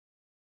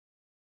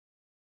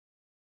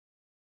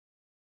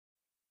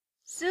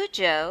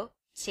Suzhou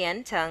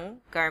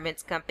Qianteng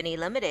Garments Company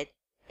Limited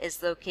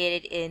is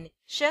located in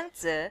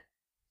Shengze,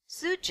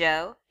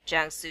 Suzhou,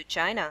 Jiangsu,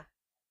 China.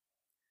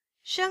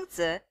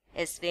 Shengze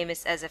is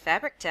famous as a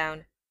fabric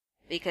town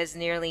because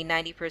nearly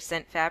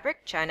 90%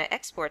 fabric China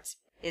exports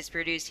is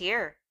produced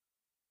here.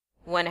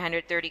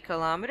 130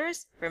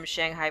 kilometers from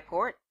Shanghai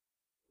Port,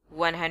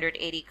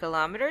 180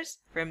 kilometers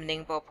from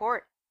Ningbo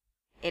Port.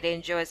 It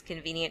enjoys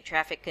convenient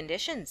traffic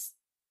conditions.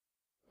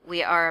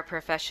 We are a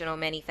professional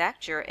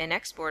manufacturer and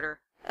exporter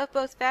of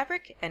both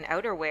fabric and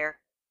outerwear.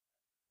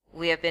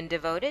 We have been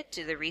devoted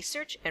to the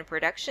research and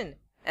production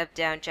of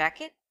down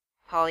jacket,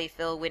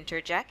 polyfill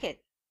winter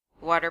jacket,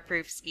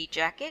 waterproof ski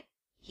jacket,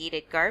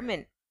 heated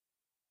garment,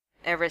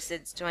 ever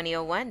since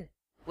 2001,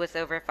 with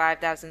over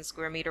 5,000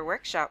 square meter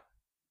workshop.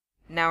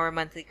 Now our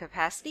monthly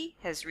capacity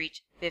has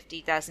reached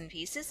 50,000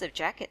 pieces of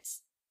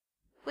jackets.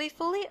 We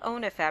fully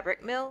own a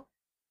fabric mill,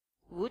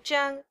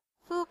 Wujiang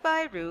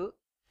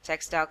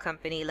Textile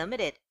Company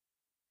Limited,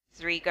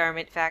 3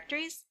 garment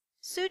factories,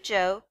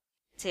 Suzhou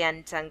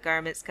Qianteng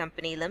Garments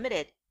Company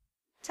Limited,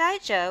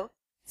 Taizhou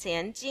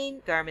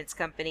Tianjin Garments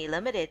Company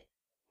Limited,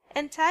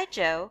 and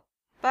Taizhou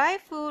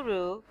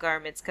Baifuru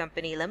Garments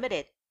Company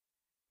Limited,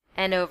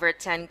 and over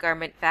 10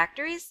 garment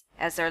factories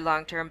as our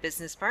long-term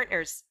business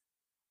partners.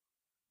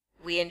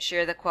 We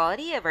ensure the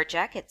quality of our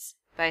jackets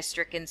by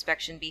strict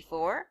inspection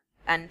before,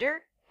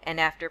 under, and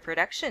after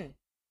production.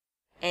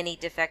 Any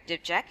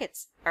defective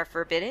jackets are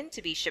forbidden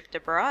to be shipped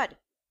abroad.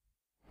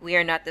 We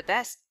are not the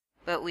best,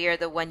 but we are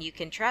the one you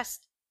can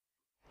trust,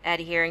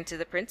 adhering to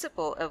the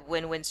principle of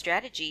win-win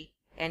strategy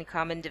and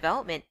common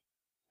development,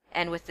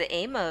 and with the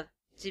aim of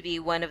to be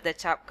one of the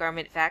top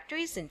garment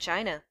factories in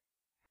China.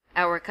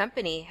 Our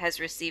company has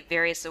received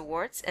various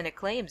awards and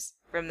acclaims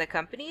from the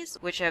companies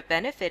which have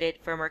benefited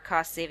from our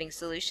cost-saving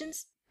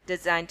solutions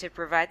designed to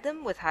provide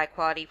them with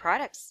high-quality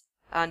products,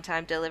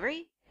 on-time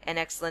delivery, and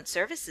excellent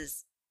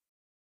services.